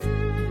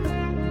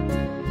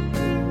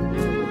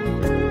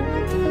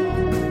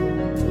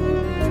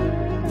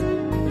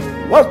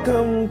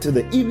Welcome to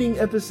the evening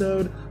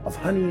episode of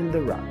Honey in the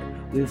Rock.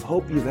 We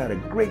hope you've had a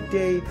great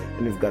day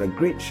and we've got a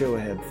great show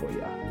ahead for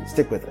you.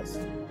 Stick with us.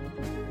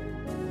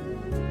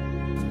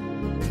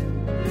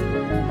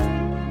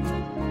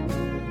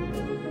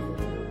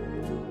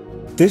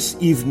 This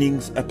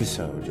evening's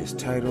episode is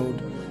titled,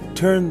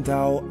 Turn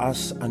Thou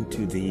Us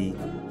Unto Thee,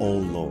 O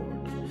Lord.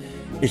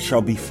 It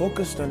shall be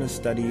focused on a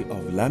study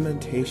of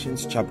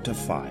Lamentations chapter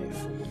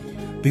 5.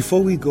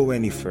 Before we go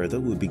any further,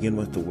 we'll begin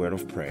with the word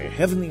of prayer.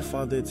 Heavenly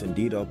Father, it's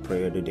indeed our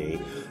prayer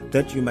today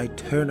that you might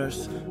turn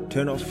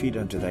our feet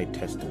unto thy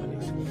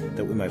testimonies,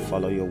 that we might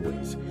follow your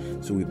ways.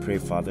 So we pray,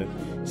 Father,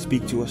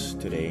 speak to us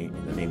today.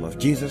 In the name of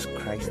Jesus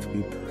Christ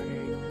we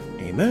pray.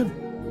 Amen.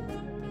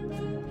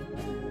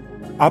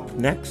 Up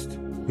next,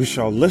 we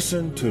shall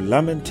listen to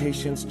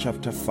Lamentations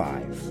chapter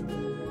 5.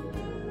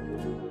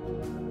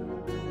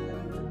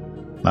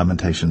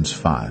 Lamentations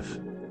 5.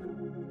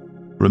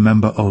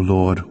 Remember, O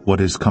Lord, what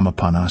is come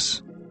upon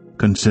us.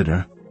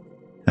 Consider,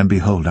 and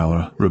behold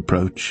our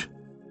reproach.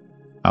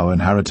 Our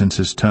inheritance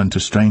is turned to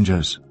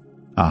strangers,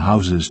 our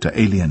houses to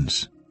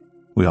aliens.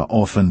 We are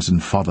orphans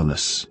and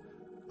fatherless.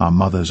 Our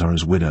mothers are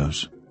as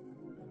widows.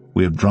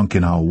 We have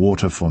drunken our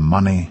water for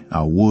money.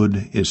 Our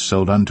wood is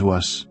sold unto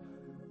us.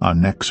 Our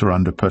necks are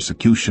under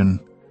persecution.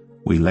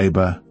 We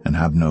labor and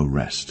have no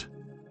rest.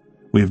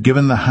 We have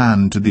given the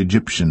hand to the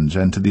Egyptians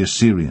and to the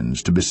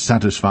Assyrians to be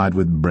satisfied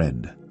with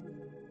bread.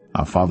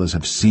 Our fathers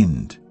have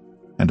sinned,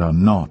 and are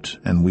not,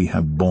 and we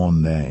have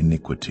borne their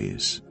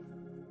iniquities.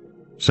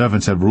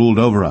 Servants have ruled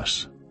over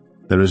us.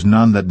 There is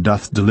none that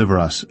doth deliver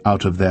us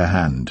out of their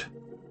hand.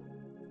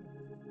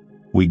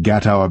 We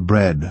gat our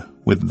bread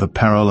with the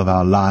peril of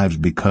our lives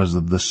because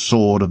of the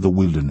sword of the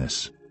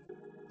wilderness.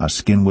 Our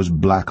skin was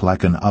black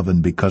like an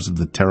oven because of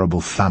the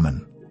terrible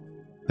famine.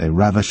 They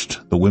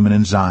ravished the women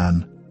in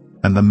Zion,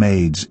 and the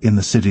maids in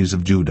the cities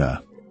of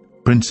Judah.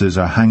 Princes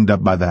are hanged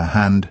up by their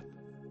hand.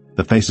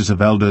 The faces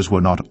of elders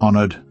were not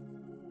honored.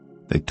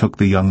 They took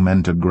the young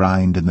men to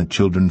grind, and the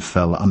children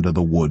fell under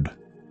the wood.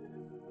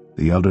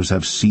 The elders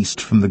have ceased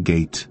from the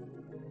gate,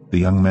 the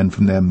young men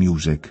from their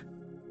music.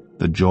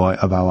 The joy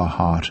of our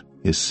heart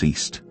is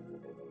ceased.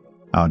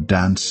 Our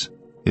dance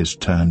is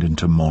turned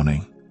into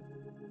mourning.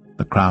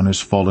 The crown is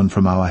fallen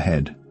from our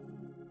head.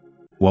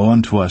 Woe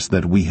unto us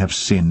that we have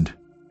sinned.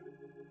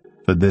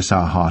 For this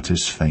our heart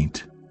is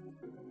faint.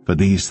 For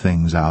these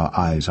things our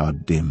eyes are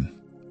dim.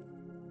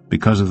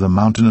 Because of the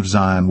mountain of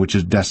Zion which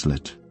is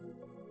desolate,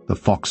 the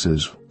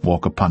foxes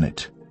walk upon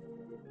it.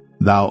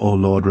 Thou, O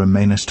Lord,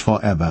 remainest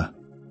forever,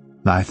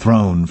 thy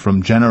throne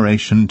from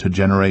generation to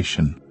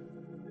generation.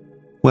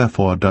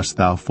 Wherefore dost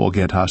thou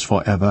forget us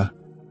forever,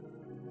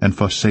 and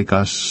forsake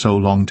us so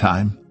long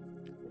time?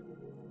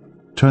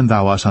 Turn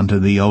thou us unto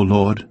thee, O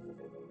Lord,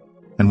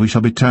 and we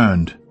shall be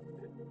turned.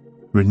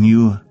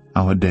 Renew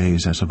our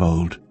days as of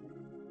old.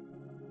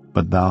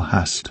 But thou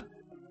hast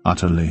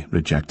utterly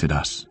rejected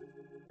us.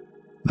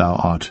 Thou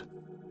art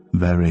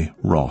very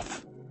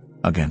wroth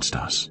against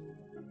us.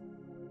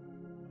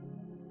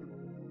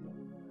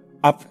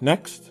 Up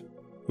next,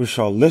 we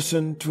shall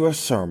listen to a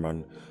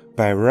sermon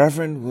by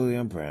Reverend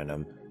William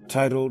Branham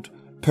titled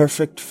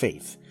Perfect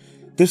Faith.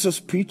 This was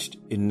preached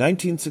in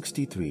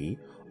 1963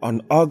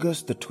 on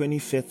August the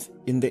 25th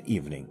in the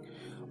evening.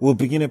 We'll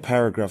begin at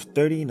paragraph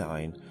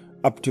 39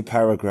 up to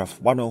paragraph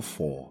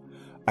 104.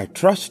 I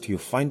trust you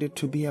find it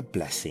to be a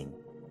blessing.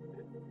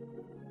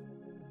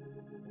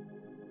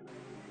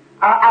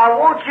 I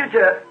want you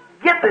to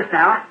get this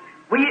now.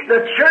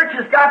 The church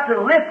has got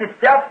to lift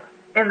itself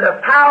in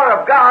the power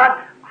of God.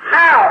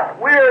 How?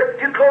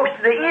 We're too close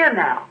to the end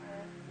now.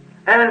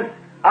 And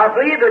I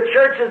believe the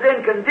church is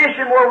in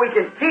condition where we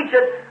can teach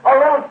it a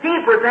little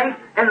deeper things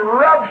and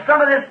rub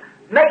some of this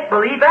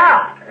make-believe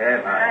out.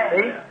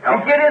 See?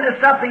 And get into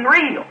something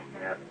real.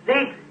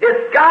 See,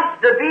 it's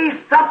got to be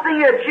something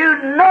that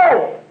you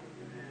know.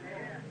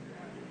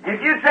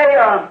 If you say,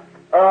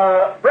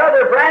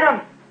 Brother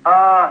Branham,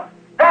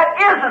 that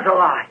isn't a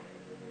lie.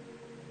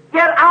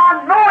 Yet I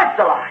know it's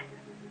a lie.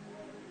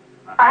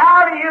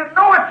 How do you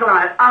know it's a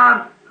lie?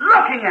 I'm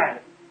looking at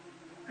it.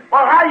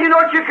 Well, how do you know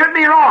that you could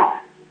be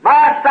wrong?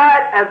 My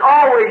sight has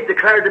always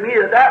declared to me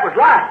that was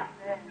lying.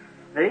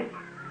 See?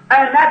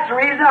 And that's the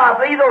reason I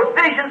believe those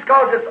visions,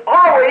 because it's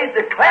always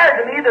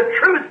declared to me the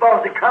truth,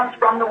 because it comes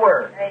from the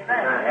Word.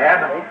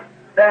 Amen.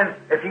 Then,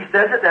 if He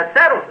says it, that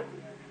settles it.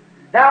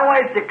 Now,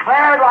 when it's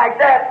declared like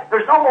that,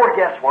 there's no more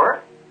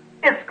guesswork.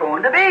 It's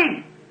going to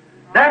be.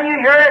 Then you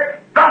hear it,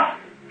 thus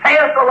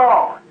saith the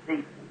Lord.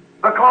 See,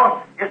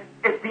 because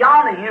it's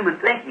beyond the human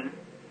thinking.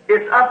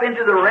 It's up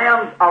into the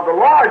realms of the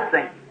Lord's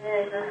thinking.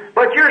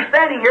 But you're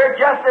standing here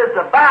just as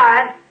the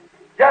vine,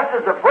 just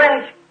as a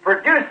branch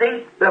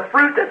producing the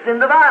fruit that's in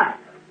the vine.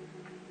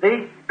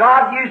 See,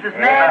 God uses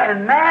man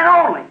and man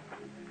only.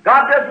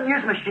 God doesn't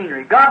use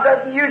machinery. God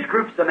doesn't use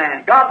groups of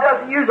men. God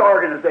doesn't use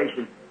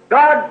organizations.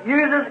 God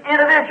uses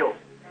individuals.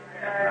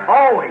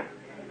 Always.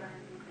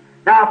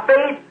 Now,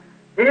 faith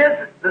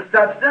is the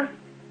substance,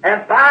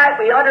 and by it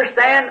we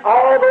understand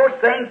all those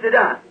things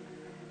done.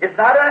 It's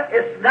not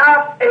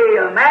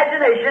a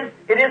imagination,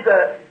 it is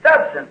a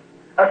substance.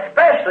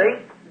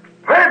 especially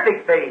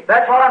perfect faith.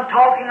 That's what I'm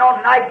talking on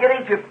tonight,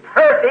 getting to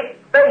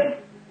perfect faith.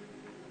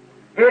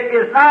 It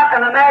is not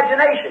an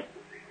imagination.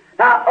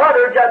 Now,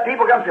 other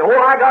people come and say,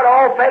 oh, I got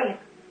all faith.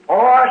 Oh,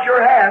 I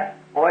sure have.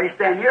 Boy, you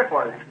stand here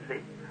for this,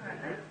 see.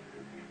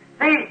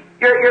 See,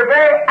 your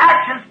very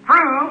actions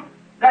prove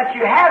that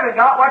you haven't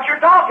got what you're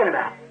talking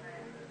about.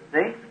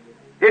 See?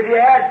 If you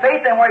had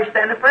faith, then what do you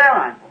stand the prayer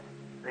line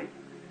for? See?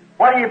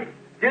 What do you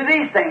do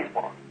these things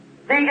for?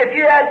 See, if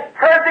you had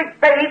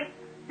perfect faith,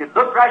 you'd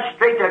look right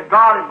straight to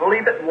God and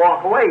believe it and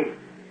walk away.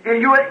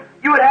 You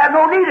would have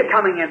no need of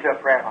coming into a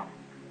prayer line.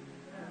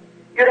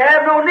 You'd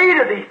have no need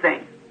of these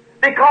things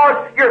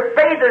because your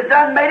faith has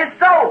done made it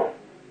so.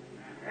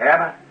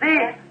 Yeah. See,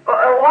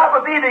 what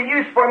would be the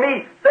use for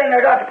me saying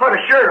I got to put a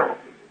shirt on?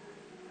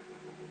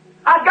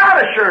 I got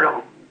a shirt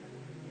on.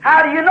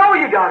 How do you know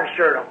you got a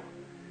shirt on?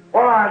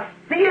 Well, I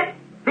see it,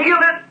 feel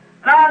it,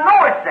 and I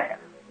know it's there.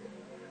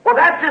 Well,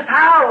 that's just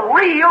how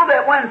real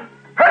that when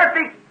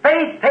perfect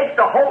faith takes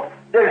a hold,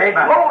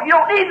 you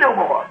don't need no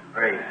more.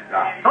 Praise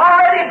God. It's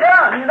already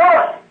done. You know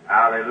it.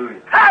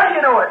 Hallelujah. How do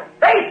you know it?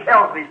 Faith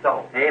tells me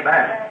so.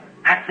 Amen.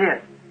 That's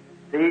it.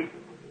 See?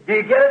 Do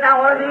you get it now,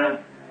 what I mean?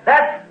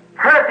 That's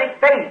perfect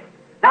faith.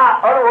 Now,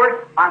 in other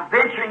words, I'm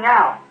venturing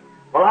out.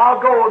 Well,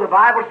 I'll go. The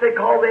Bible says,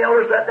 call the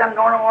elders, let them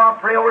know and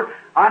pray over.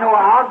 I know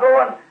I'll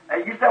go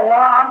and you say, well,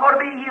 I'm going to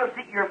be healed.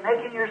 See, you're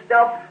making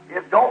yourself,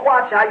 don't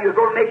watch how you're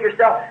going to make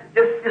yourself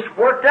just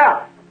worked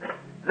up.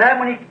 Then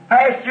when he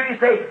passed you, you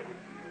say,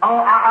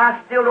 oh,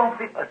 I still don't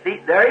feel. See,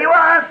 there he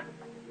was.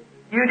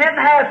 You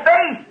didn't have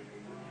faith.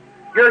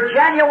 Your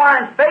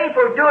genuine faith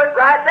will do it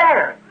right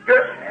there.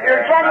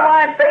 Your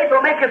genuine faith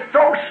will make it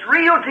so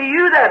real to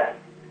you that,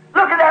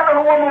 look at that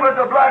little woman with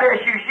the blood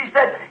issue. She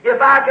said,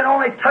 if I can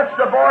only touch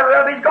the border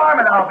of his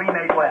garment, I'll be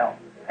made well.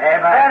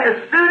 Amen. And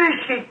as soon as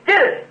she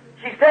did it,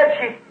 she said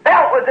she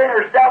felt within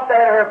herself that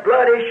her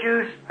blood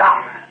issue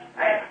stopped.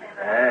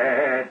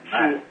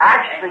 She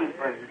actually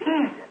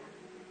believed it.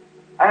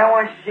 And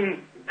when she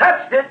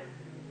touched it,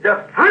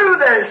 to prove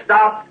that it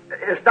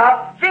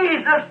stopped,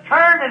 Jesus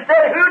turned and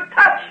said, who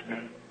touched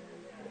me?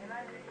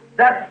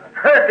 That's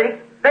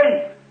perfect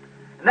faith.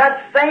 And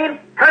that same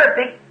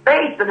perfect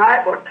faith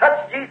tonight will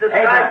touch Jesus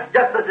Christ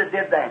just as it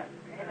did then.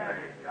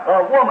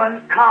 A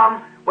woman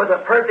come with a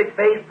perfect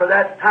faith for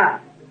that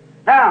time.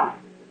 Now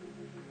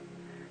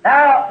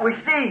we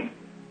see,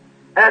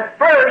 at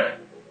first,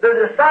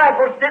 the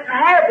disciples didn't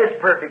have this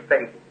perfect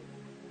faith.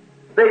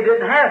 They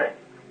didn't have it.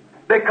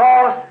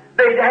 Because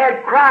they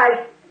had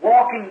Christ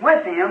walking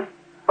with him,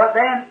 but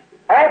then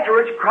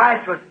afterwards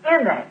Christ was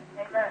in them.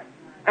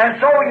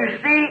 And so you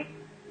see,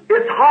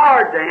 it's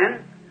hard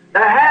then to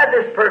have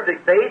this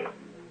perfect faith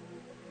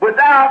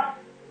without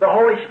the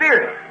Holy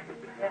Spirit.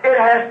 It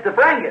has to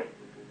bring it.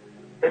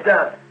 It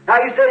does.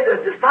 Now you say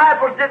the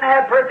disciples didn't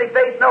have perfect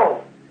faith?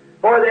 No.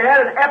 For they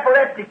had an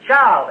epileptic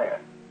child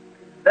there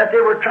that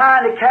they were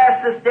trying to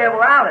cast this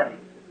devil out of him.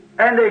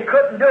 And they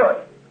couldn't do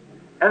it.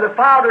 And the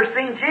father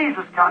seen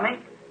Jesus coming,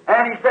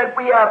 and he said,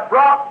 we have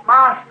brought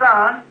my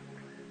son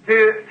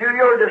to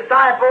your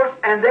disciples,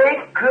 and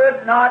they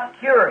could not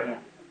cure him.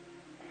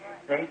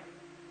 See?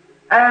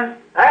 And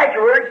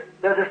afterwards,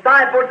 the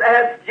disciples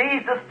asked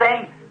Jesus,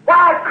 saying,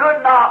 why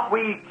could not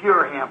we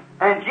cure him?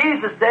 And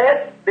Jesus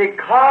said,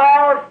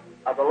 because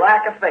of the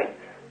lack of faith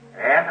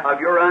and of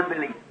your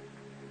unbelief.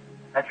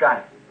 That's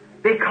right.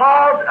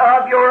 Because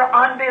of your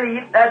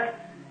unbelief.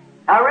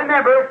 Now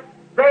remember,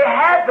 they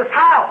had the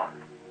power.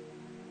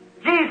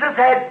 Jesus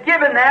had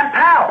given them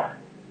power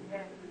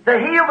to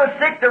heal the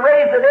sick, to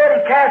raise the dead,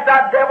 and cast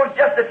out devils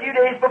just a few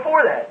days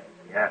before that.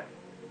 Yes.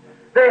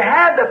 They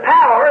had the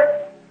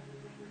power,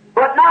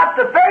 but not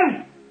the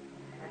faith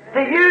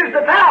to use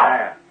the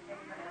power.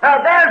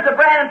 Now there's the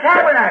Branham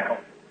Tabernacle.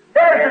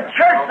 There's the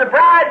church, the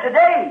bride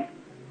today.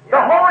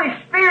 The Holy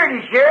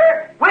Spirit is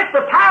here with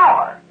the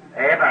power.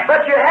 Amen.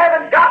 But you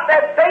haven't got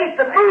that faith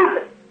to move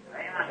it.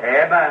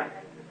 Amen.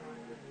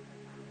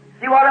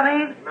 See what I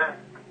mean? Amen.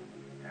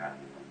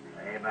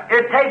 Amen.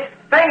 It takes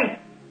faith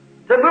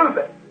to move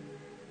it.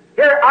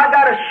 Here, I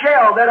got a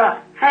shell that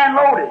I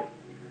hand-loaded.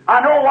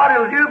 I know what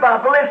it'll do by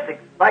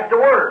ballistics, like the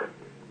Word.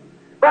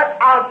 But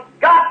I've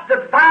got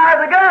to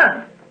fire the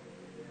gun.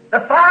 The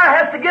fire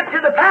has to get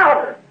to the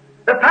powder.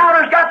 The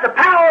powder's got the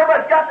power,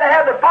 but it's got to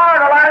have the fire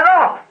to light it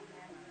off.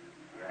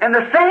 And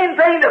the same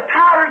thing, the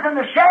powder's in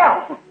the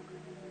shell.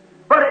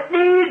 But it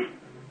needs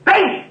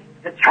faith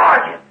to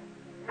charge it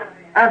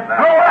and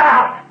blow it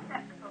out.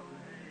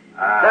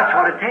 That's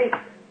what it takes.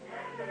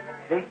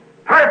 See?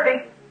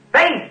 Perfect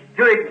faith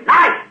to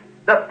ignite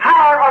the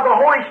power of the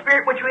Holy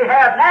Spirit which we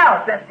have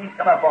now since He's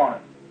come upon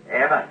us.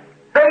 Amen.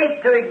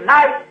 Faith to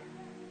ignite,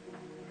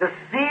 to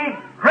see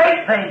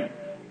great things,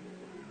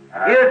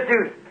 is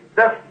to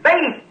the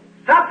faith,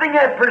 something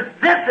that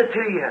presents it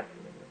to you.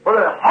 With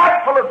a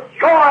heart full of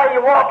joy,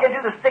 you walk into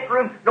the sick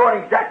room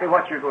knowing exactly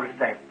what you're going to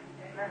say.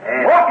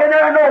 Amen. Walk in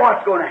there and know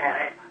what's going to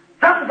happen.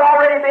 Something's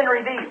already been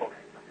revealed.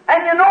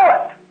 And you know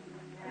it.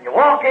 And you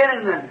walk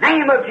in the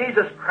name of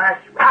Jesus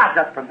Christ, rise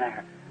up from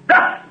there.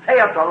 Thus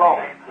saith the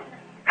Lord.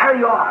 There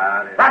you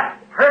are. That's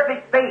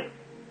perfect faith.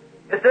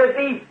 If there'd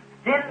be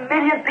 10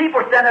 million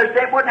people standing there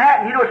saying it wouldn't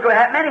happen, you know it's going to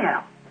happen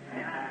anyhow.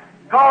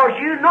 Because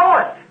you know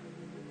it.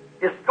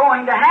 It's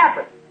going to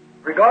happen.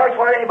 Regardless of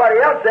what anybody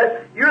else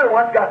says, you're the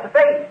one that's got the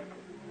faith.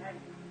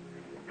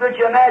 Could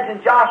you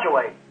imagine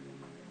Joshua?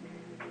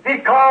 He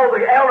called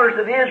the elders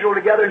of Israel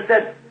together and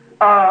said,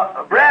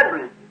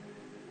 brethren,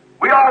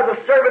 we are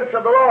the servants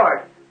of the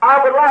Lord.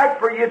 I would like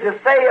for you to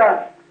say,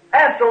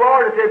 ask the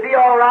Lord if it'd be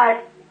all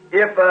right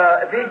if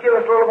He'd give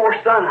us a little more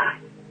sunlight.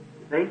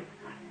 See?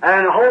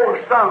 And hold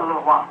the sun a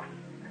little while.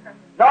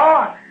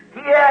 No,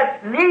 He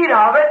had need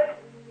of it,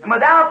 and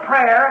without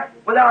prayer,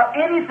 without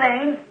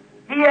anything,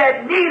 He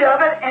had need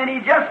of it, and He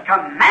just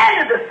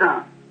commanded the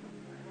sun.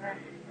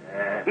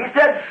 He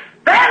said,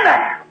 stand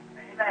there.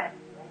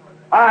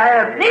 I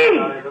have need,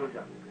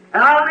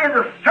 and I'm in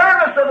the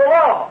service of the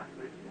Lord.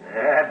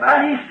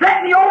 And He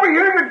sent me over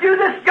here to do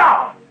this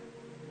job.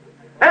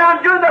 And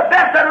I'm doing the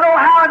best I know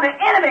how, and the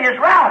enemy is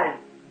routed.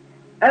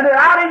 And they're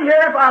out in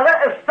here. If I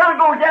let the sun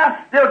go down,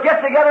 they'll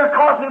get together and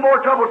cause me more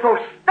trouble. So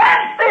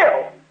stand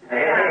still.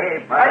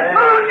 Amen. And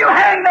moon, you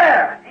hang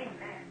there.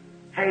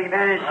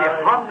 Amen. And she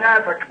hung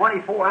there for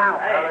 24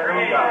 hours.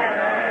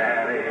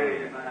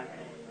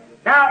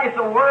 Now, if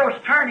the world's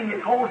turning,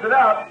 it holds it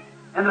up,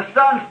 and the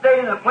sun stays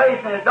in the place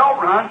and it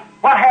don't run,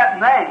 what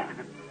happens then?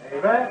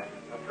 Amen.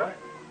 That's right.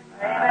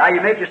 Now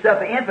you make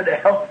yourself an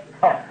infidel.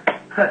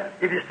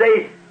 If you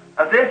say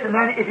this, and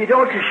then if you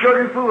don't, you're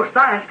sure to fool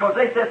science, because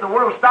they said the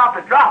world stopped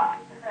and dropped.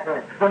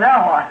 So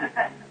now what?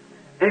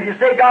 If you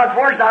say God's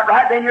word's not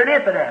right, then you're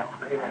an infidel.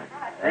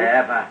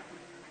 Amen.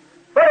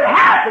 But it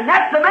happened.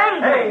 That's the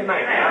main thing.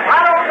 Amen. I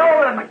don't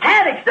know the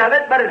mechanics of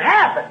it, but it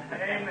happened.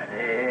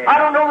 Amen. I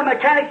don't know the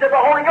mechanics of the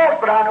Holy Ghost,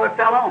 but I know it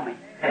fell on me.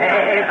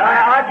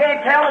 I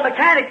can't tell the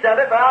mechanics of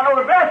it, but I know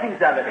the blessings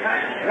of it.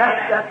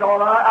 That's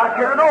all I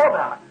care to know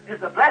about. Is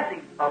the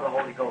blessings of the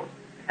Holy Ghost.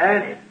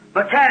 And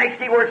mechanics,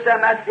 see where it said,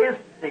 that's His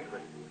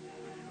secret.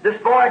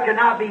 This boy could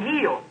not be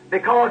healed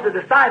because the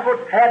disciples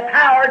had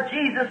power.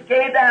 Jesus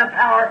gave them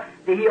power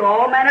to heal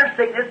all manner of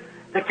sickness,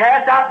 to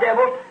cast out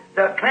devils,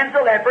 to cleanse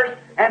the lepers,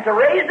 and to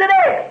raise the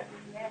dead.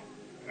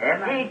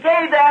 He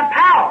gave them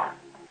power.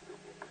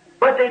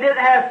 But they didn't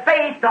have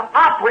faith to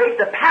operate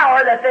the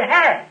power that they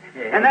had.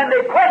 And then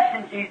they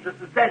questioned Jesus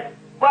and said,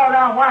 well,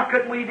 now, why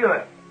couldn't we do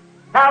it?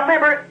 Now,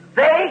 remember,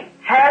 they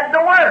had the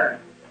Word.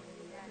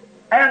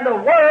 And the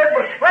Word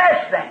was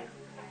flesh then.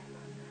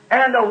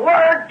 And the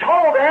Word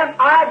told them,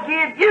 I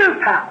give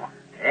you power.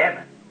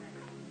 Amen.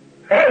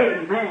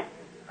 Amen.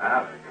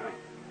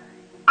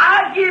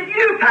 I give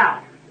you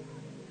power.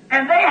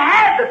 And they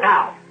had the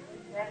power.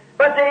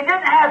 But they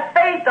didn't have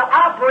faith to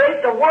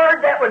operate the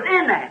Word that was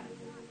in them.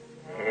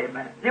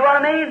 Amen. See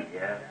what I mean?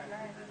 Yes.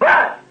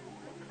 But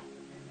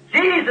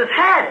Jesus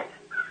had it.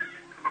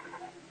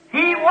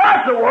 He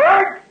was the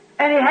Word,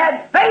 and He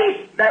had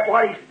faith that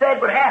what He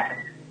said would happen.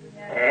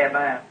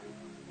 Amen.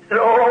 He said,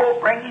 oh,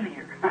 bring Him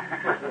here.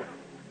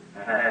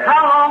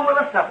 How long will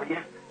I suffer you?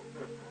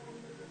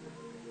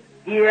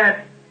 He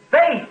had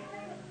faith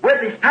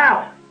with His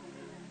power.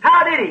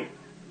 How did He?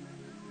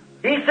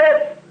 He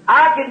said,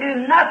 I can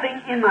do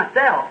nothing in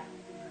myself.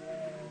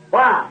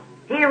 Why?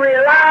 He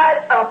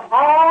relied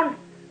upon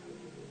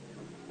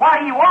what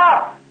He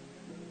was.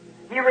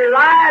 He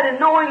relied in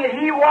knowing that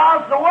He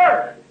was the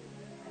Word.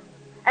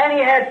 And He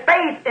had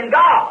faith in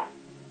God,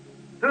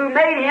 who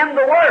made Him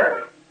the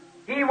Word.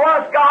 He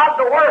was God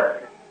the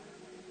Word.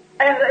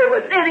 And it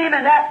was in Him,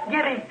 and that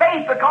gave Him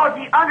faith because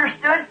He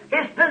understood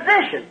His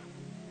position.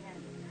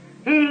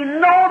 He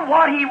knew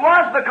what He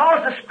was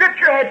because the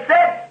Scripture had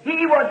said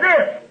He was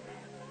this.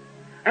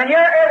 And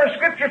here every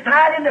Scripture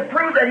tied in to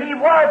prove that He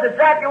was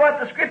exactly what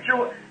the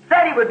Scripture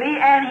said He would be,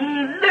 and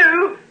He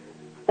knew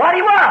what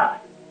He was.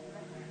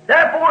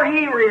 Therefore,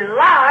 He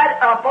relied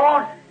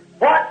upon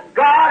what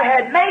God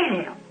had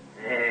made Him.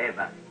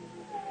 Amen.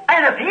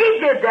 And if He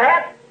did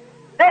that,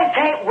 then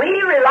can't we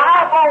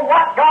rely upon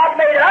what God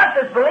made us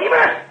as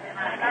believers?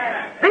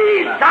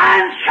 These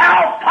signs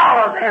shall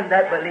follow them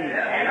that believe.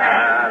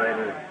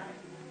 Hallelujah.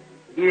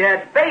 He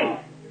had faith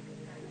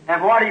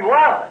in what He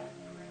was.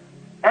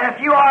 And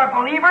if you are a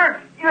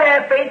believer, you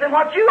have faith in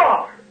what you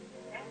are.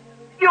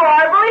 You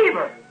are a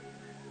believer.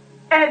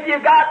 And if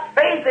you've got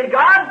faith in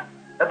God,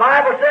 the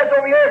Bible says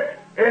over here,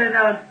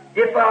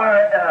 if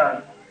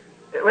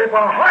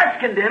our hearts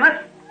condemn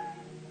us,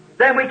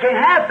 then we can't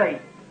have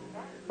faith.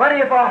 But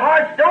if our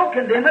hearts don't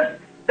condemn us,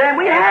 then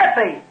we have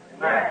faith.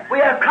 Right. We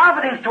have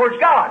confidence towards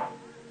God.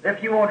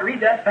 If you want to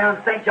read that,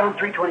 found St. John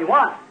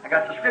 3:21. I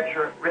got the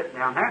Scripture written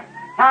down there.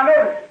 Now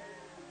notice,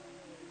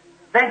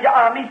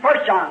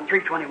 1 John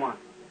 3:21.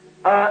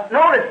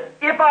 Notice,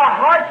 if our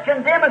hearts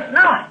condemn us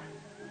not,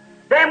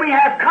 then we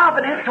have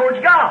confidence towards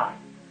God.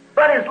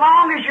 But as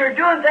long as you're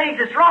doing things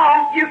that's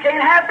wrong, you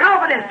can't have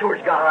confidence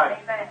towards God. Right.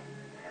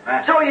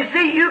 Amen. So you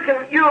see,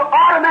 you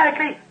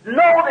automatically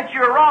know that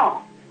you're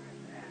wrong.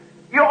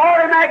 You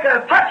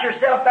automatically put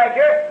yourself back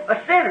here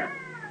a sinner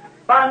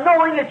by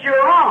knowing that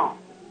you're wrong.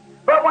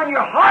 But when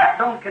your heart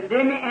don't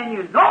condemn you and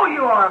you know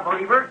you are a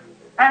believer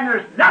And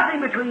there's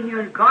nothing between you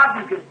and God.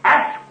 You can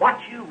ask what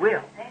you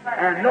will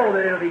and know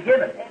that it'll be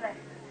given.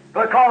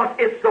 Because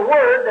it's the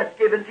Word that's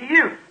given to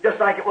you, just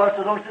like it was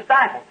to those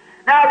disciples.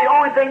 Now the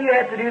only thing you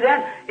have to do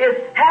then is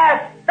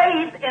have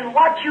faith in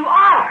what you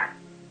are.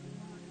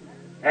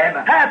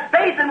 Amen. Have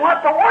faith in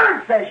what the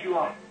Word says you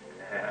are.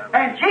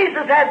 And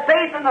Jesus had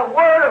faith in the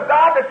Word of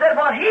God that said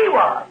what He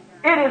was.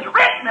 It is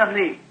written of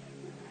me.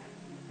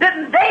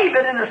 Didn't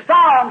David in the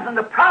Psalms and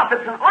the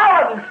prophets and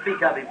all of them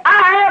speak of Him?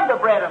 I am the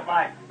bread of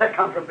life that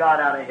comes from God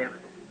out of heaven.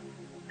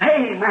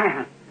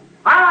 Amen.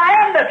 I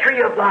am the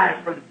tree of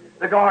life from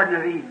the Garden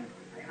of Eden.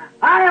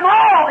 I am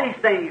all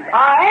these things.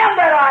 I am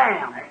that I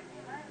am.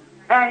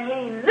 And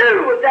he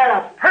knew with that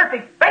a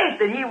perfect faith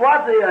that he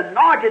was the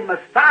anointed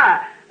Messiah,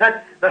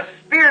 that the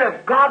Spirit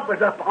of God was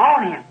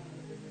upon him.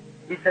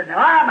 He said, now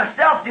I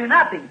myself do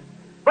nothing,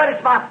 but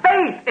it's my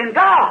faith in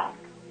God.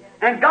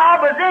 And God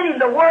was in him,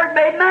 the Word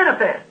made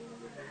manifest.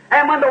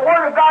 And when the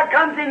Word of God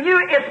comes in you,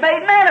 it's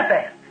made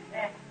manifest.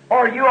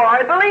 Or you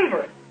are a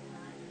believer.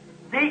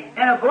 See,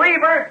 and a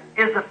believer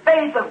is the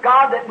faith of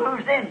God that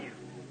moves in you.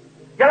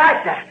 You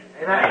like that?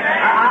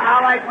 I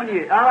like when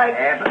you, I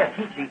like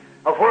the teaching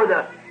of where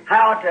the,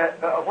 how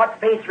to, what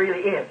faith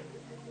really is.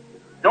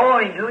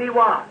 Knowing who he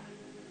was.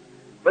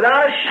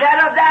 Without a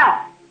shadow of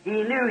doubt, he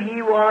knew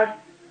he was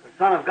the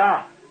Son of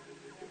God.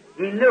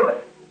 He knew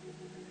it.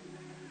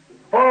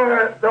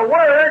 For the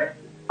Word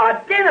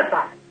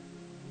identified.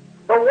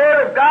 The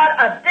Word of God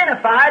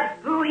identified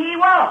who he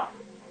was.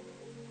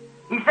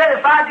 He said,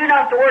 if I do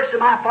not the works of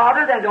my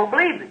Father, then don't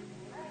believe me.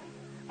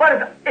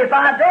 But if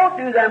I don't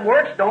do them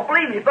works, don't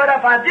believe me. But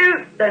if I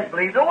do, then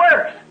believe the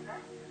works.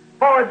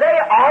 For they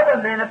are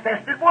the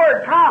manifested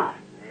Word promised.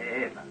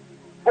 Amen.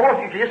 Or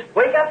if you could just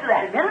wake up to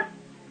that a minute.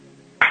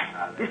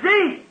 You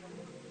see,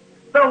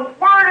 the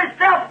Word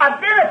itself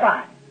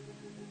identified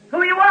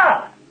who he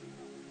was.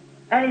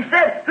 And he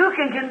said, who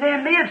can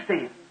condemn me of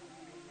sin?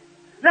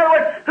 In other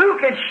words, who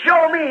can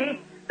show me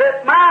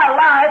that my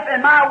life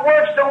and my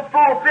works don't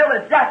fulfill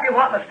exactly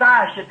what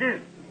Messiah should do?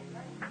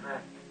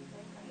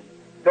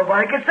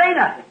 Nobody could say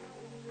nothing.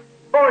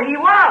 For he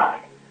was.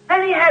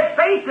 Then he had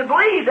faith to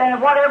believe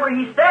that whatever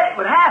he said, it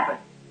would happen.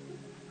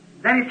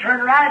 Then he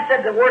turned around and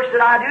said, the works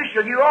that I do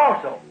shall you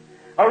also.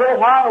 A little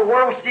while the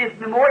world seeth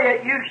me more,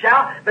 yet you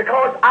shall,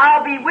 because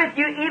I'll be with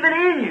you even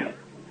in you.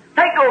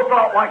 Take no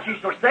thought what you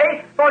shall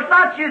say, for it's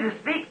not you that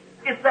speak,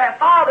 it's that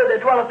Father that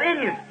dwelleth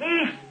in you.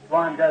 He's the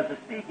one does the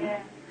speaking.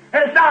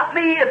 And it's not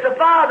me, it's the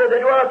Father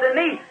that dwelleth in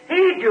me.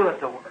 He doeth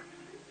the work.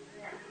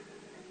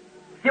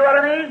 See what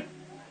I mean?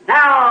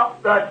 Now,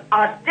 the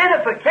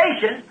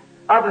identification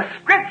of a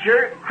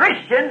Scripture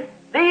Christian,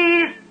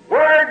 these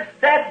words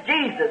said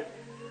Jesus.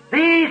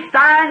 These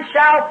signs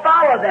shall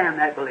follow them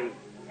that believe.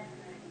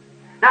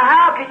 Now,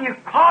 how can you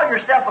call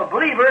yourself a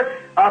believer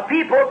of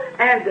people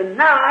and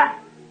deny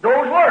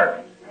those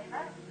words?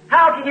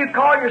 How can you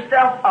call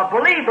yourself a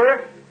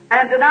believer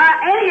and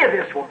deny any of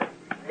this word?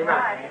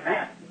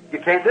 Amen. You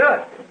can't do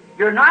it.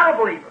 You're not a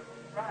believer.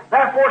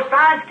 Therefore,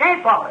 signs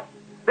can't follow it.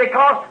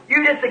 Because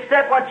you just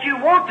accept what you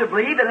want to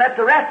believe and let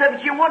the rest of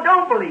it you want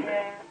don't believe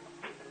it.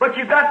 But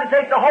you've got to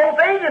take the whole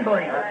thing and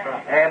believe it.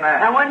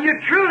 Amen. And when you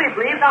truly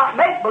believe, not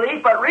make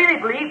believe, but really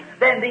believe,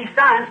 then these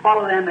signs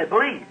follow them that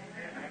believe.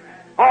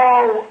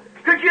 Oh,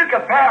 could you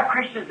compare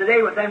Christians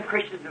today with them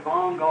Christians of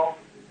long ago?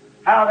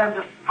 How them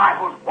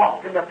disciples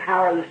walked in the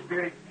power of the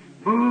Spirit,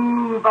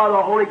 moved by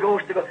the Holy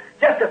Ghost to go.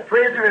 Just a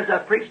prisoner, as I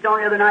preached on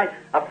the other night,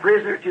 a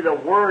prisoner to the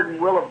Word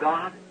and will of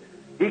God.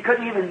 He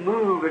couldn't even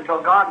move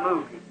until God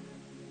moved him.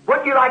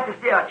 Wouldn't you like to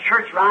see a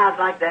church rise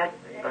like that?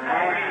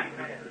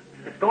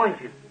 It's going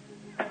to.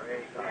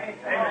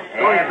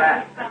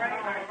 Amen.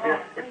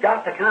 It's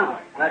got to come.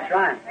 That's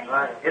right.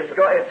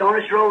 It's on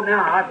its road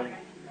now, I believe.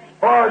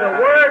 For the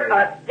Word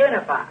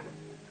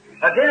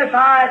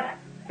identified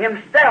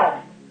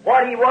himself,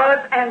 what he was,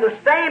 and the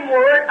same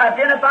Word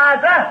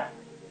identifies us.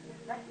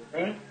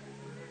 See?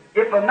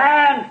 If a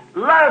man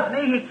loves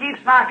me, he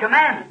keeps my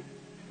commandments.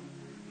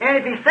 And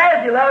if he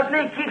says he loves me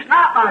and keeps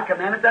not my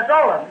commandments, that's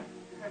all of them.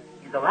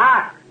 He's a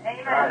liar.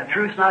 The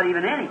truth's not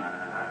even in him.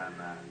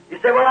 You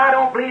say, well, I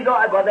don't believe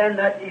that. Well, then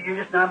you're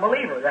just not a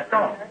believer. That's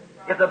all.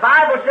 If the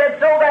Bible said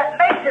so, that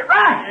makes it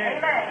right.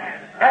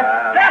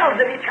 That settles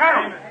it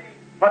eternally.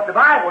 What the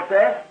Bible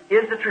says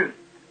is the truth.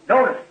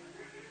 Notice.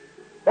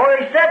 For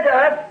he said to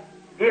us,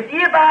 if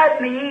ye abide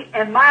in me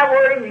and my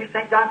word in you,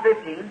 St. John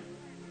 15,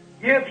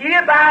 if ye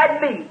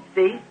abide in me,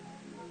 see,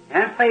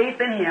 and faith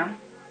in him,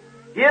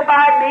 ye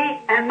abide in me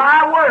and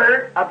my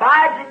word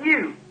abides in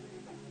you,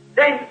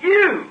 then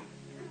you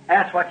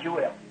ask what you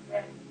will.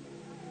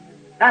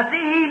 Now see,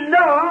 he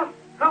knew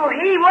who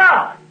he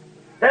was.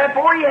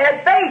 Therefore he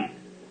had faith.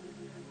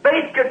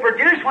 Faith could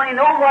produce when he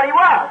knows what he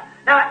was.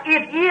 Now,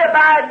 if ye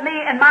abide in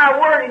me and my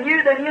word in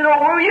you, then you know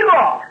who you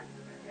are.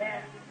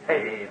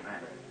 Amen.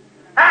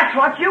 That's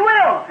what you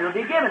will. It'll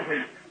be given to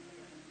you.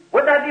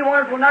 Wouldn't that be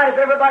wonderful tonight if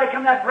everybody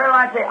come to that prayer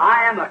line and say,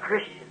 I am a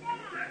Christian.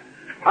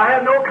 I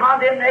have no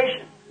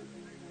condemnation.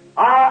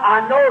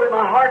 I know that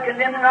my heart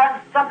condemns me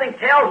not. Something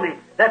tells me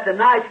that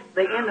tonight's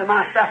the end of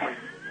my suffering.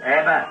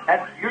 Amen.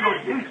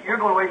 You're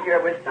going away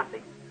here with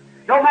something.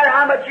 No matter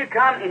how much you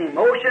come in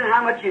emotion,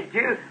 how much you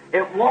do,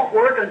 it won't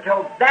work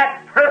until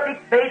that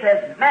perfect faith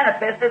has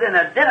manifested and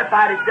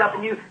identified itself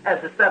in you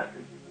as the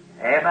substance.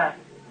 Amen.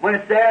 When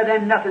it's there,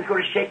 then nothing's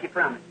going to shake you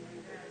from it.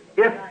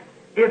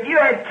 If you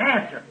had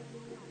cancer,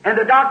 and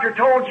the doctor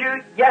told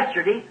you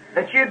yesterday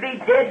that you'd be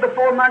dead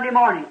before Monday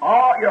morning,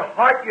 all your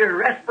heart, your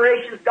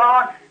respiration's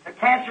gone, the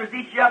cancer's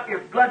eaten you up, your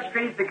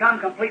bloodstream's become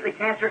completely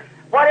cancer,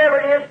 whatever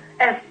it is,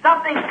 and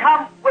something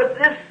come with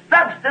this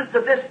substance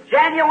of this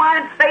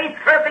genuine faith,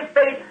 perfect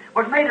faith,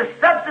 was made a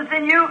substance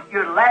in you,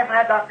 you'd laugh in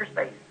that doctor's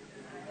face.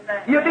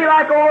 You'd be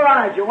like old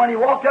Elijah when he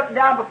walked up and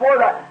down before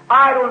the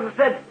idols and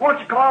said, "Won't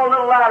you call a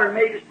little louder?" and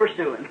made his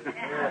pursuing.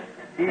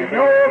 He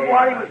knew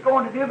what he was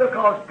going to do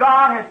because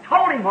God had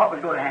told him what was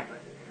going to happen.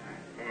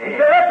 He said,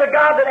 "Let the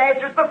God that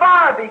answers the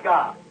fire be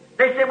God."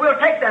 They said, "We'll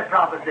take that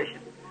proposition."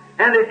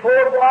 And they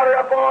poured water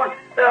upon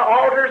the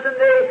altars, and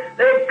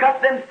they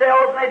cut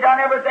themselves, and they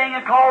done everything,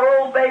 and called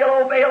old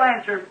Baal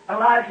answered.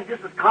 Elijah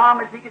just as calm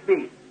as he could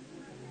be.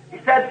 He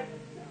said,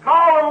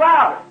 "Call a little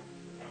louder."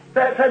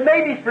 Said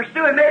maybe he's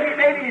pursuing,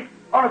 maybe he's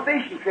on a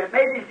fishing trip,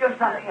 maybe he's doing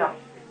something else.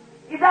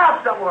 He's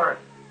out somewhere.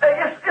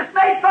 It's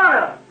made fun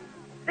of.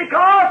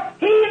 Because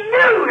he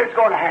knew it's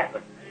going to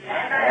happen.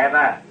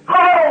 Amen.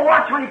 Oh,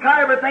 watch when he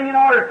got everything in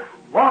order.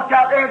 Walked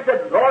out there and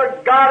said,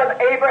 "Lord God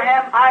of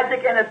Abraham,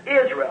 Isaac, and of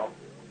Israel."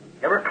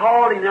 Never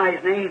called him now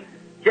his name,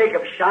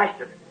 Jacob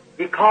Shyster.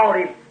 He called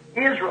him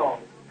Israel,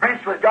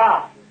 Prince with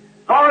God.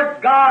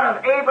 Lord God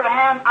of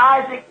Abraham,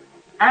 Isaac,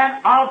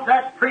 and of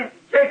that Prince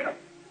Jacob.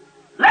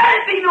 Let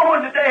it be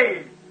known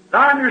today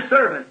that I'm your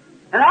servant.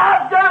 And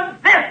I've done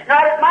this,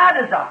 not at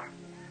my desire,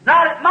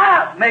 not at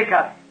my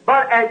makeup,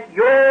 but at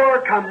your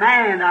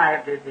command I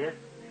have did this.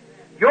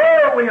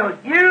 Your will.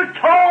 You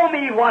told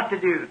me what to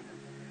do.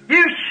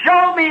 You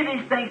showed me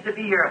these things to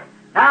be here.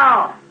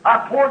 Now,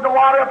 I poured the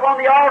water upon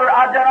the altar.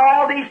 I've done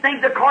all these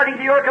things according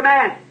to your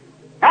command.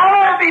 Now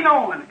let it be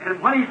known.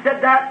 And when he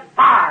said that,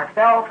 fire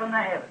fell from the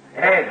heavens.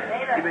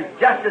 Amen. He was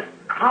just as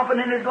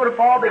confident as going to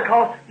fall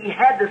because he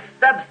had the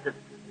substance.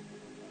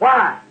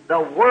 Why?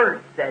 The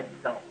Word said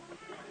so.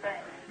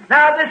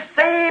 Now, this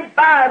same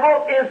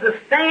Bible is the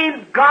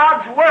same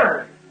God's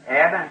Word.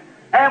 Amen.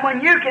 And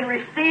when you can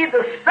receive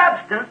the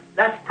substance,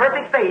 that's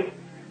perfect faith,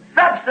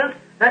 substance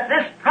that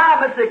this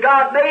promise that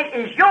God made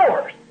is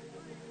yours.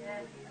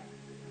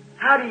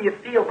 How do you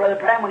feel, Brother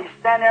Branham, when you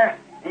stand there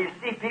and you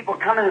see people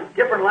coming in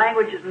different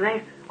languages and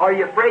things? Are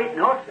you afraid?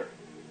 No, sir.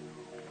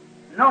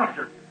 No,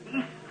 sir.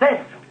 He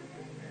said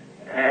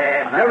so.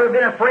 I've never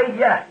been afraid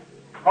yet,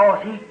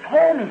 because He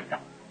told me so.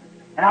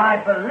 And I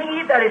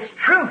believe that it's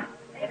true.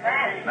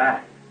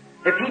 Amen.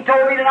 If He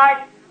told me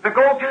tonight to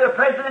go to the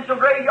presidential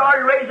graveyard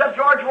and raise up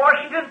George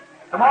Washington,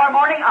 tomorrow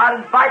morning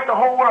I'd invite the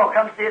whole world to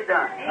come see it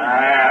done.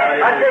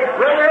 I'd say,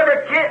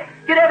 brother,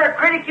 get every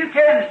critic you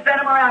can and stand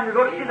them around. You're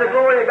going to see the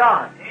glory of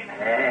God.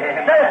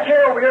 Set a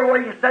chair over here where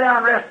you can sit down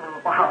and rest for a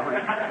little while.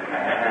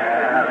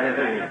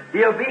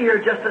 He'll be here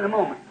just in a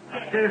moment,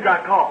 as soon as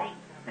I call.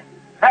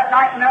 That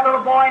night, and that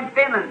little boy in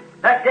Finland,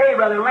 that day,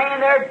 brother, laying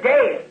there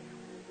dead.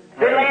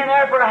 Been laying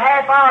there for a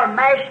half hour,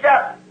 mashed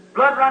up.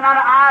 Blood run out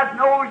of eyes,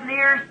 nose, and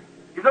ears.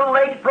 His little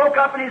legs broke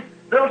up in his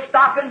little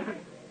stockings.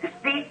 His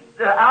feet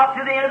out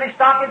to the end of his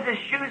stockings, his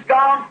shoes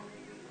gone.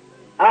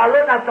 I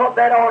looked and I thought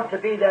that ought to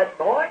be that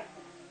boy.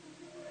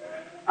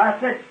 I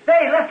said,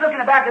 "Say, let's look in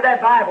the back of that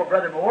Bible,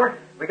 Brother Moore.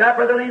 We got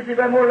Brother Lindsay,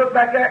 Brother Moore, look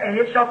back there, and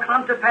it shall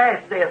come to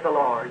pass, saith the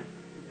Lord."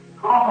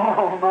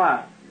 Oh,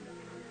 my.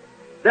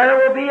 There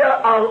will be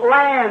a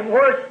land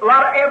where it's a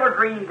lot of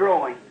evergreen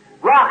growing.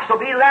 Rocks will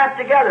be lapped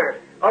together.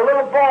 A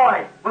little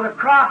boy with a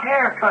cropped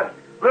haircut,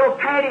 little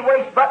panty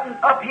waist button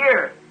up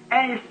here,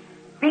 and his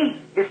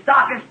feet, his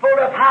stockings pulled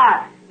up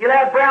high. He'll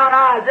have brown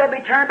eyes. They'll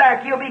be turned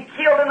back. He'll be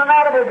killed in an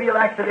automobile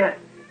accident.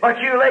 But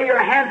you lay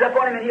your hands up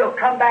on him and he'll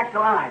come back to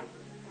life.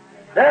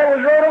 There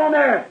was wrote on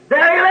there.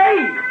 There he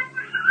lays.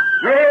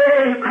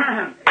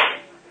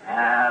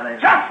 Amen.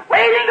 Just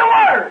waiting the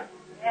word.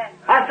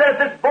 I said, if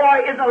this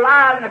boy isn't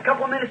alive in a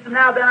couple of minutes from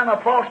now, then I'm a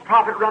false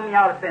prophet run me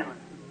out of Finland.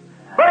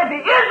 But if he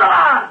is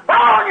alive,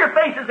 fall on your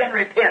faces and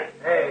repent.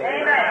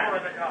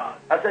 Amen.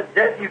 I said,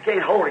 death, you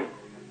can't hold him.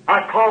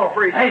 I call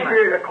for his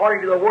spirit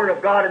according to the word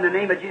of God in the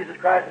name of Jesus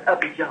Christ, and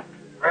up he jumps.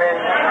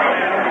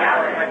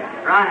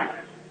 Right.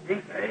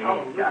 See?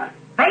 Oh, God.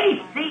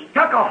 Faith, see,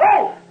 took a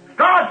hold.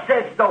 God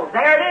said so.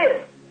 There it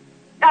is.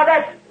 Now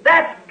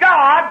that's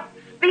God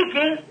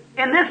speaking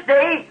in this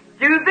day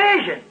through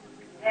vision.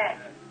 Yes.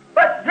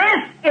 But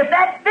if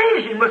that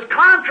vision was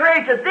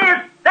contrary to this,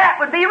 that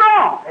would be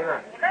wrong.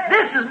 Amen.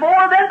 This is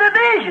more than the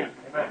vision.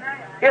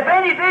 Amen. If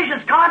any vision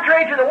is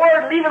contrary to the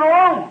Word, leave it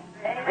alone.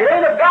 Amen. It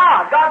ain't of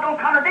God. God don't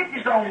contradict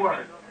His own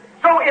Word.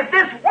 So if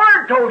this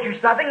Word told you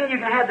something and you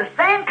can have the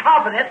same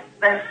confidence,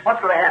 then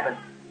what's going to happen?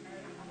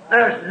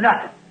 There's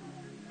nothing.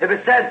 If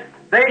it says,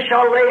 they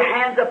shall lay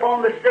hands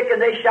upon the sick and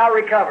they shall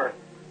recover.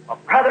 Well,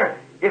 brother,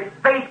 if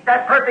faith,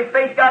 that perfect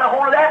faith got a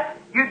hold of that,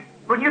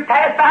 when you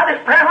pass by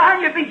this prayer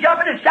line, you'd be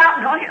jumping and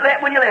shouting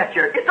when you left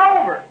here. It's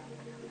over.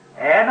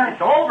 Amen.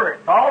 It's over.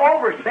 It's all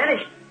over. It's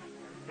finished.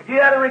 If you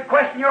had a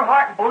request in your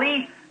heart and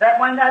believe that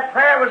when that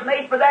prayer was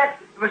made for that,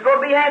 it was going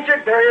to be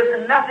answered,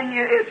 there is nothing,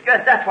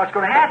 that's what's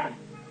going to happen.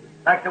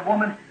 Like the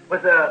woman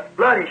with the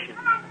blood issue.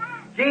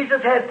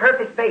 Jesus had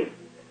perfect faith.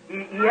 He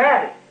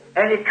had it.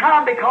 And it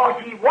come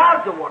because He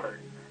was the Word.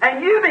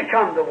 And you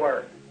become the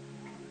Word.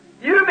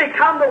 You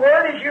become the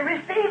Word as you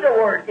receive the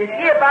Word. If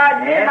He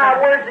abides in me,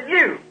 my words in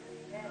you.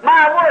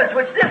 My words,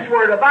 which this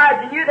Word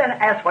abides in you, then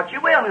ask what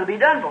you will, and it'll be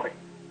done for you.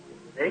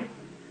 See?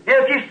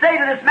 If you say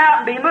to this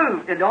mountain, be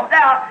moved, and don't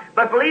doubt,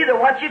 but believe that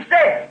what you've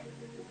said,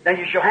 then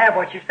you shall have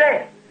what you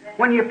said.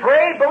 When you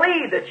pray,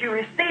 believe that you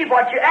receive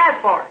what you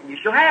ask for, and you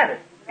shall have it.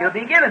 It'll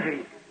be given to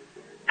you.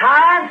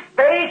 Time,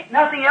 space,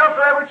 nothing else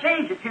will ever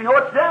change it. You know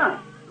it's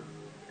done.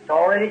 It's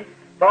already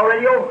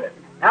over with.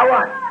 Now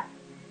what?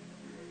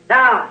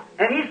 Now,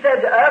 and He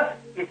said to us,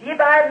 if ye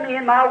abide in me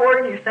and my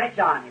word in you, St.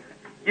 John here,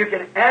 you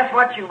can ask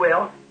what you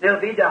will, it'll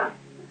be done.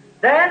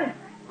 Then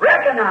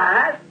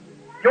recognize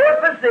your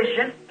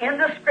position in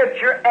the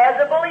Scripture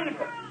as a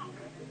believer.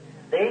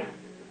 See?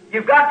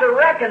 You've got to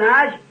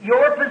recognize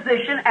your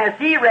position as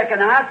He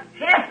recognized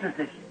His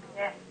position.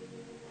 Yes.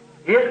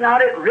 Is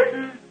not it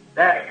written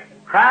that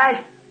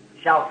Christ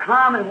shall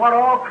come and what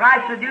all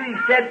Christ will do? He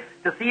said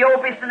to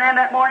Theophilus and them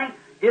that morning,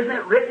 isn't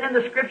it written in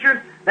the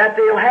Scripture that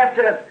they'll have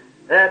to,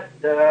 that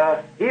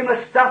He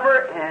must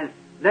suffer and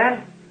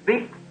then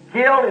be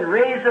killed and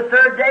raised the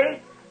third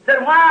day?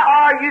 Said, why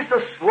are you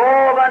so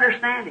slow of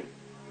understanding?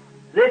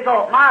 They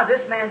thought,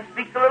 this man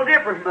speaks a little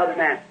different from other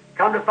men.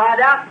 Come to find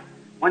out,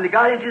 when they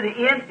got into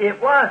the end, it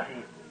was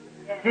Him.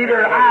 See,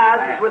 their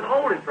eyes was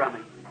withholding from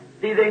Him.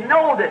 See, they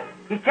know that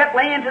He kept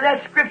laying to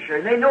that Scripture,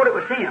 and they know it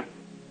was Him.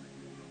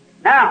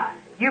 Now,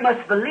 you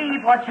must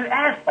believe what you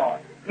ask for.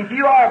 If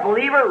you are a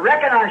believer,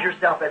 recognize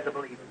yourself as a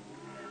believer.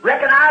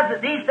 Recognize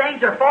that these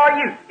things are for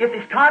you. If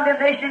there's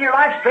condemnation in your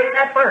life, straighten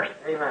that first.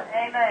 Amen.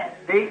 Amen.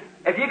 See,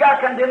 if you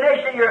got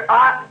condemnation in your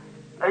life,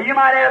 you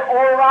might have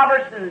Oral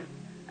Roberts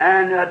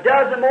and a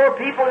dozen more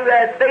people who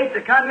had faith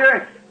to come here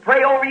and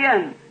pray over you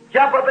and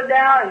jump up and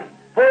down and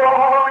pour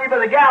all on you by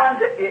the gallons.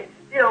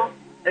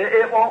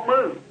 It won't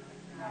move.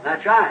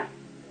 That's right.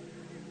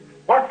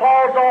 What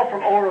falls off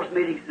from Oral's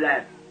meetings to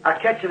that? I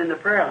catch him in the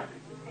prayer line.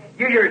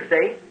 You hear it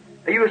say,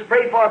 he was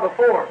prayed for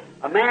before.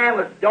 A man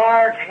with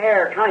dark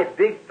hair, kind of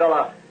big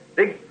fella,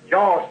 big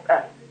jaws,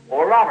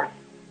 Oral Roberts.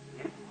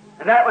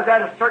 And that was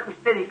at a certain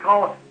city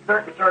called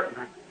certain.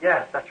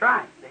 Yes, that's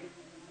right. See?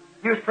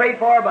 He was prayed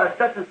for by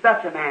such and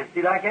such a man.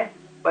 See like that?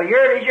 But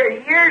here it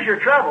is. Here's your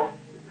trouble.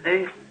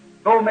 See?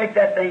 Go make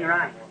that thing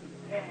right.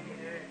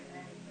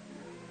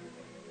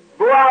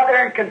 Go out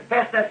there and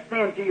confess that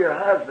sin to your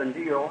husband,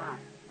 to your wife.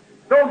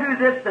 Don't do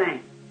this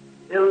thing.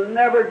 It'll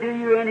never do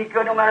you any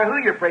good, no matter who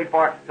you're prayed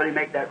for, until you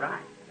make that right.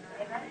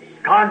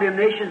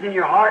 Condemnation's in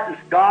your heart, and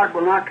God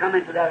will not come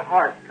into that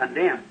heart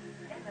condemned.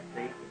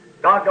 See?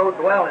 God don't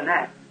dwell in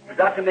that. You've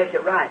got to make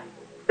it right.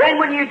 Then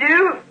when you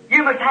do,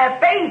 you must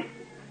have faith.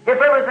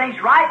 If everything's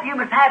right, you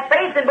must have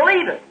faith and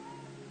believe it.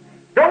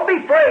 Don't be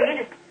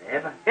afraid.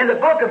 In the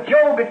book of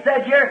Job, it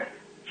says here,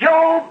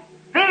 Job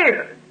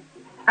feared.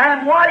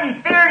 And what he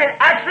feared, it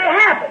actually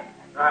happened.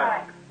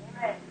 Right.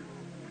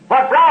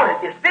 What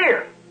brought it is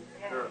fear.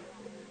 Sure.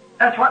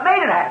 That's what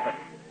made it happen.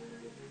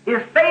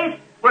 His faith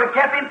would have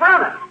kept him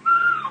from it.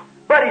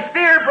 But his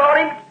fear brought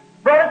it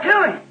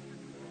to him.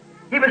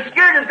 He was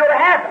scared it was going to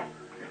happen.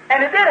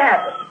 And it did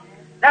happen.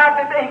 Now,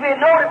 if he had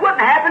known it wouldn't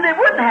happen, it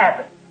wouldn't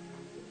happen.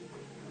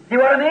 See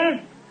what I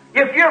mean?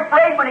 If you're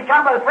afraid when you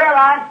come by the prayer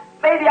line,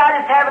 maybe I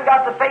just haven't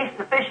got the faith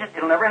sufficient.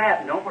 It'll never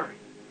happen. Don't worry.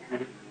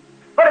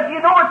 But if you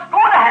know it's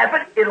going to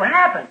happen, it'll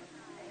happen.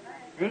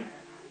 See?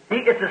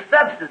 It's a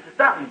substance. It's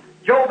something.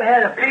 Job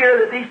had a fear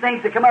that these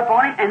things would come up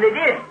on him, and they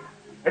did.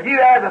 If you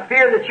have a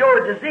fear that your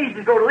disease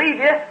is going to leave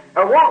you,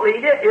 or won't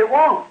leave you, it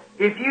won't.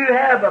 If you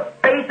have a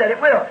faith that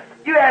it will,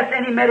 you ask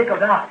any medical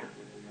doctor.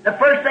 The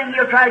first thing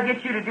he'll try to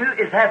get you to do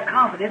is have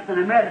confidence in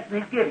the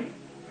medicine he's giving you.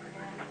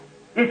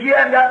 If you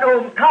haven't got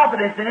no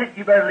confidence in it,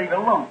 you better leave it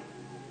alone.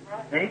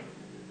 See?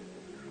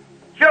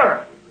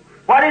 Sure.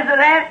 What is it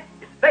then?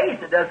 It's faith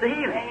that does the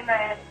healing.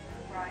 Amen.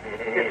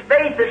 It's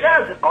faith that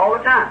does it all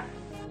the time.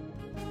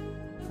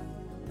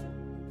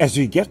 As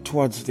we get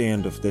towards the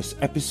end of this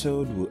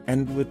episode, we'll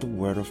end with the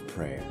word of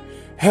prayer.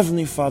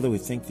 Heavenly Father, we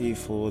thank Thee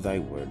for Thy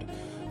word.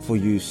 For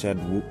You said,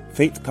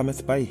 faith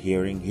cometh by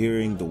hearing,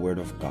 hearing the word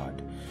of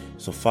God.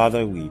 So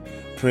Father, we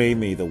pray,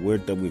 may the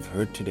word that we've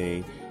heard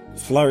today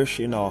flourish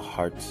in our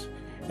hearts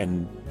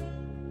and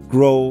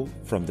grow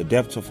from the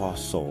depths of our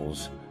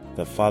souls,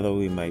 that Father,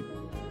 we might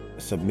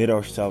submit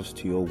ourselves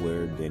to Your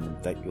word and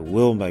that Your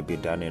will might be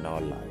done in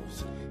our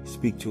lives.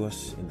 Speak to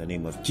us in the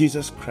name of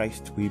Jesus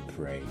Christ, we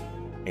pray.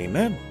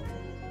 Amen.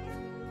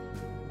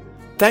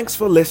 Thanks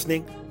for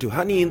listening to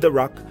Honey in the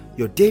Rock,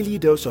 your daily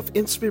dose of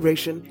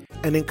inspiration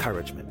and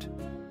encouragement.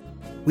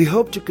 We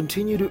hope to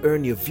continue to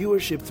earn your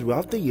viewership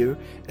throughout the year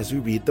as we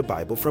read the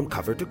Bible from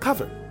cover to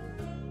cover.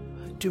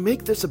 To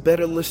make this a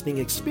better listening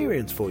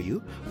experience for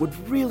you, would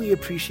really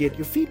appreciate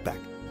your feedback.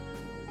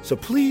 So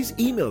please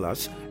email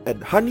us at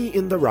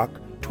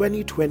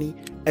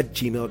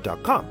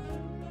honeyintherock2020@gmail.com.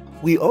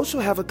 We also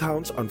have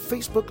accounts on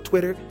Facebook,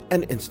 Twitter,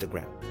 and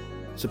Instagram.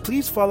 So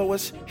please follow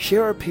us,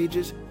 share our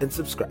pages, and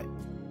subscribe.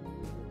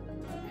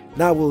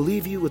 Now we'll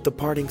leave you with the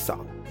parting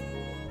song.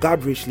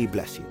 God richly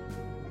bless you.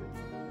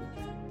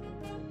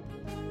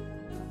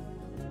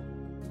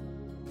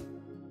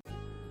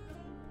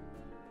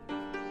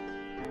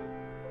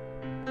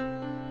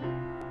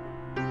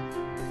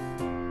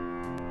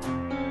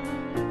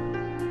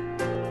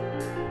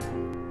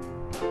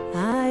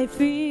 I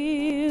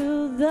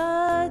feel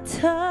the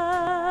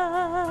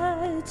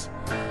touch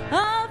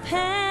of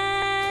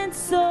hands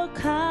so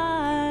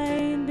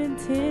kind and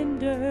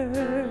tender.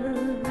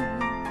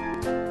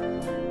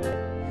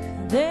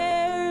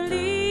 They're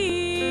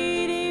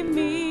leading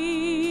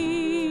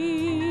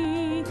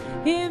me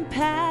in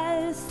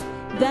paths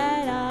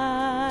that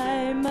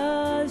I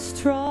must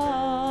trod.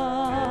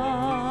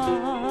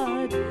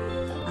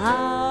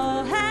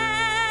 I'll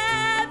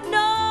have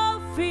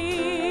no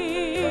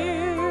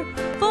fear,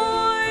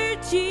 for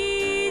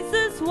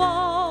Jesus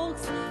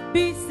walks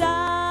beside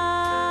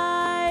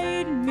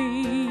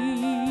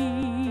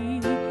me,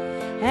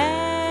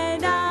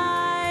 and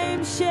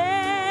I'm sheltered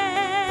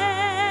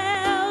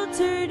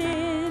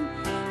in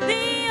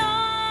the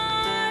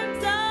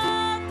arms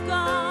of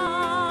God.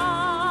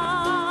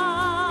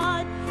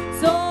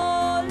 So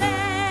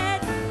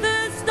let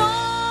the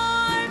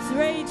storms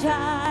rage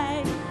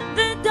high,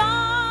 the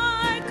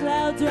dark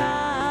clouds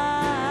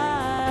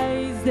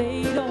rise,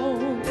 they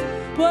don't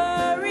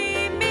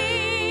worry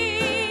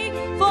me,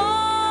 for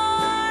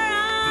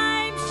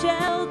I'm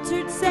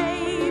sheltered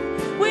safe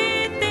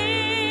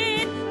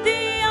within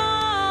the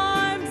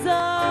arms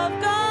of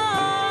God.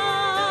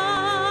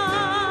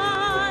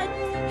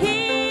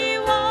 He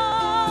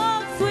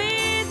walks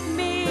with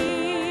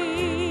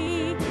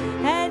me,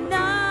 and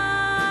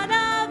none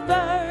of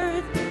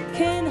earth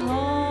can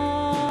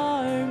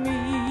harm me,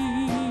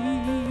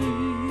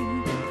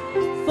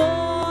 for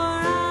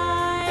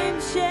I'm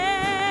sheltered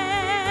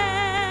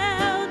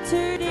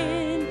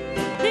in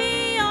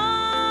the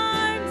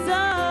arms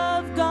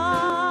of God.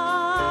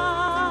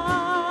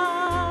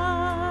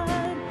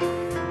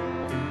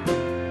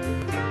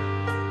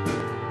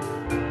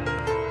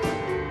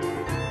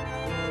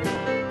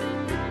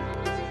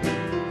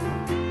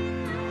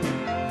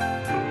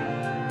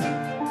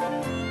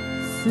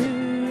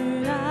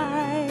 Soon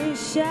I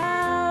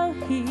shall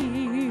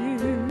hear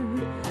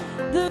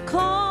the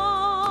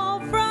call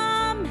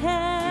from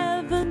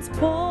heaven's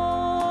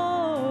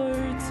portals.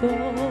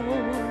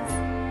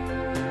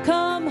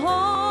 Come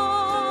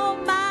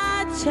home,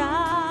 my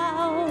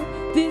child,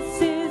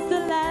 this is the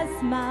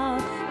last mile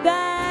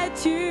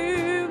that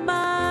you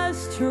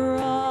must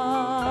trod.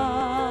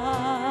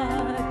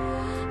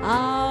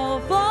 I'll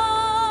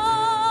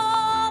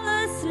fall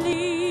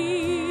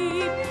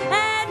asleep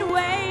and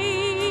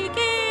wake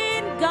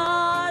in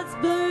God's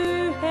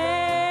blue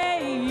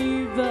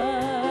haven,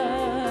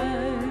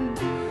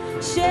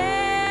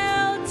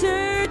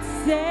 sheltered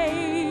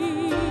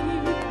safe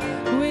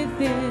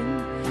within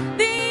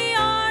the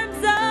arms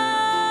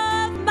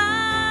of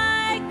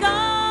my God.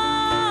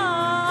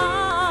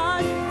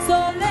 So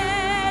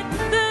let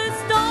the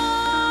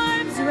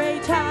storms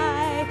rage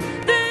high,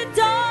 the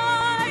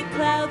dark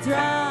clouds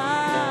rise,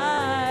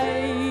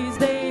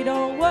 they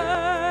don't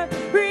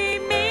worry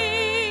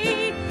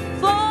me,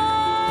 for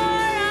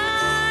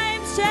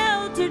I'm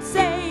sheltered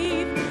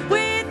safe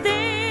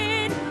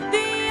within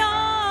the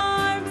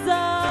arms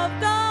of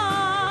God.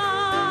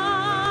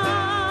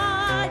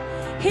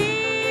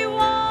 He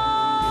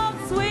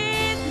walks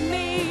with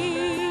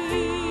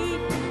me,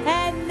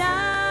 and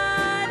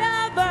none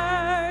of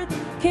earth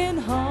can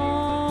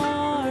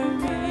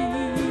harm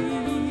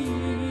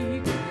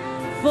me,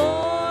 for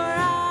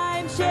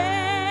I'm sheltered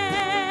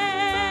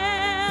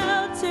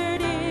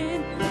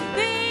in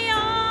the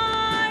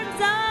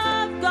arms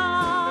of God.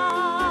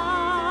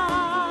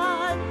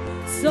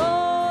 So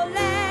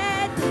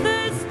let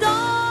the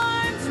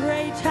storms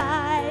rage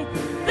high,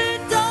 the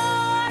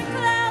dark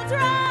clouds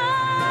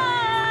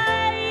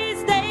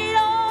rise, they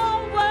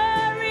don't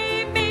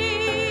worry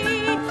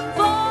me,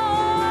 for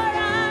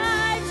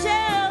I'm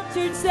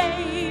sheltered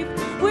safe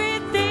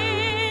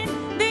within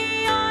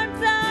the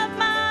arms of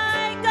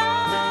my God.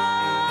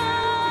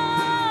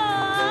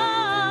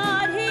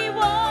 He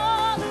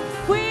walks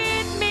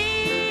with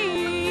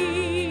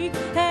me,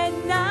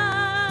 and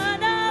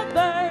none of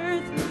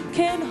earth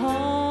can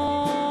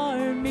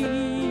harm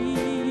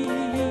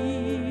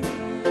me,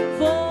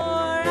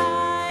 for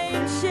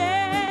I'm sheltered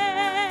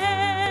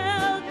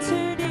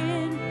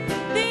in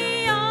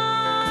the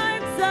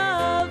arms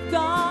of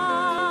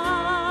God.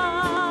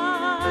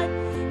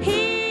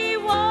 He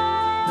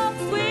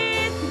walks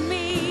with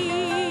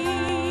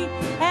me,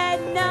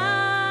 and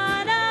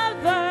none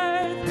of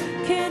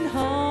earth can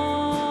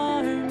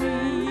harm me,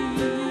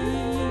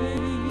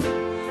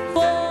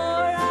 for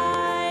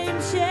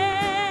I'm sheltered